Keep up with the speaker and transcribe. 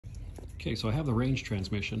Okay, so I have the range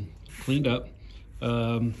transmission cleaned up.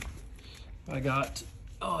 I got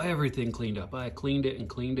everything cleaned up. I cleaned it and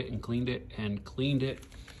cleaned it and cleaned it and cleaned it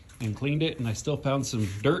and cleaned it, and I still found some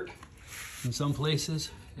dirt in some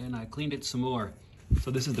places, and I cleaned it some more.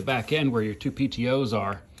 So this is the back end where your two PTOs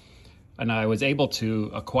are, and I was able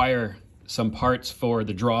to acquire some parts for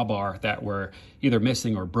the drawbar that were either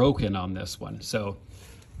missing or broken on this one. So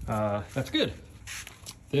that's good.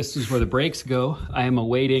 This is where the brakes go. I am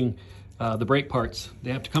awaiting the brake parts.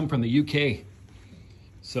 They have to come from the UK.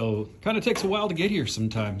 So kind of takes a while to get here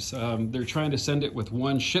sometimes. They're trying to send it with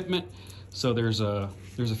one shipment. So there's a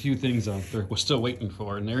few things we're still waiting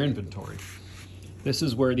for in their inventory. This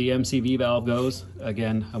is where the MCV valve goes.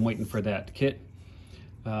 Again, I'm waiting for that kit.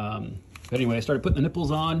 But anyway, I started putting the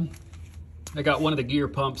nipples on. I got one of the gear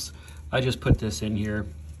pumps. I just put this in here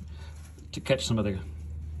to catch some of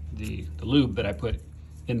the lube that I put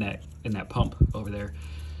in that pump over there.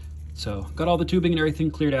 So got all the tubing and everything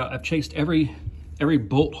cleared out. I've chased every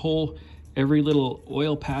bolt hole, every little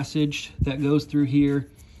oil passage that goes through here.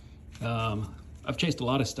 I've chased a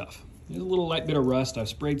lot of stuff. There's a little light bit of rust. I've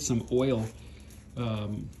sprayed some oil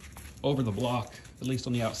over the block, at least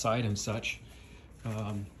on the outside and such.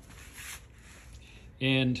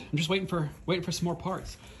 And I'm just waiting for some more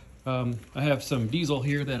parts. I have some diesel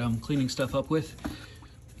here that I'm cleaning stuff up with,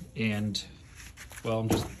 and well, I'm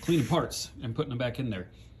just cleaning parts and putting them back in there.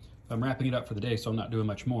 I'm wrapping it up for the day, so I'm not doing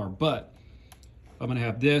much more, but I'm gonna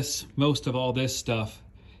have this, most of all this stuff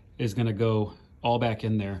is gonna go all back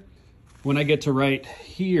in there. When I get to right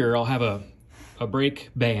here, I'll have a brake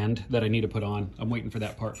band that I need to put on. I'm waiting for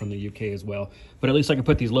that part from the UK as well, but at least I can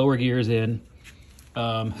put these lower gears in.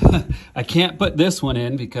 I can't put this one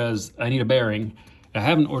in because I need a bearing. I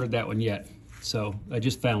haven't ordered that one yet, so I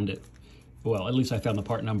just found it. Well, at least I found the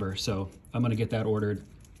part number, so I'm gonna get that ordered.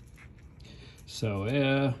 So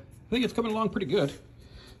I think it's coming along pretty good.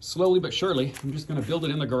 Slowly but surely. I'm just gonna build it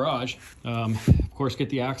in the garage. Of course, get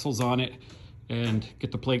the axles on it and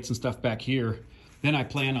get the plates and stuff back here. Then I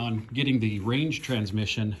plan on getting the range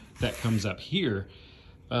transmission that comes up here.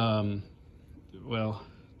 Well,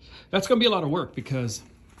 that's gonna be a lot of work because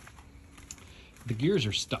the gears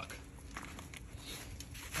are stuck.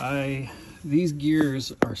 These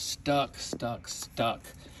gears are stuck.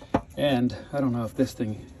 And I don't know if this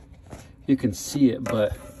thing, you can see it,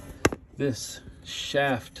 but this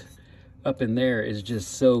shaft up in there is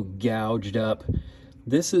just so gouged up.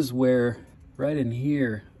 This is where, right in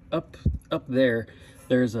here, up there,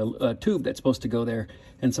 there's a tube that's supposed to go there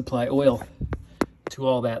and supply oil to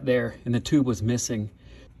all that there, and the tube was missing.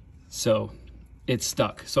 So it's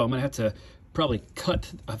stuck. So I'm gonna have to probably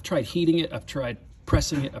cut. I've tried heating it, I've tried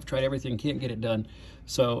pressing it, I've tried everything, can't get it done.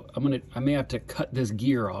 So I may have to cut this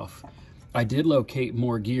gear off. I did locate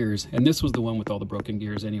more gears, and this was the one with all the broken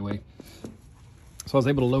gears anyway. So I was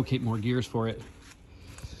able to locate more gears for it.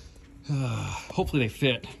 Hopefully they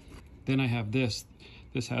fit. Then I have this.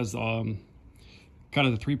 This has kind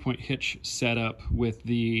of the 3-point hitch set up with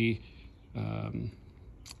the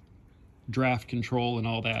draft control and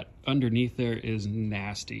all that. Underneath there is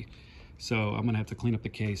nasty. So I'm gonna have to clean up the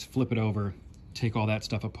case, flip it over, take all that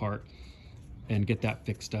stuff apart, and get that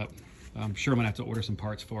fixed up. I'm sure I'm gonna have to order some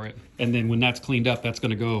parts for it. And then when that's cleaned up, that's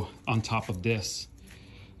gonna go on top of this.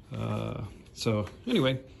 So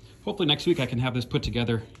anyway, hopefully next week I can have this put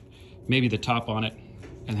together, maybe the top on it,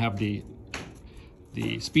 and have the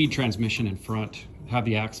speed transmission in front, have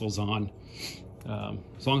the axles on.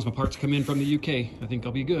 As long as my parts come in from the UK, I think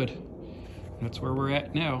I'll be good. That's where we're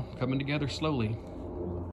at now, coming together slowly.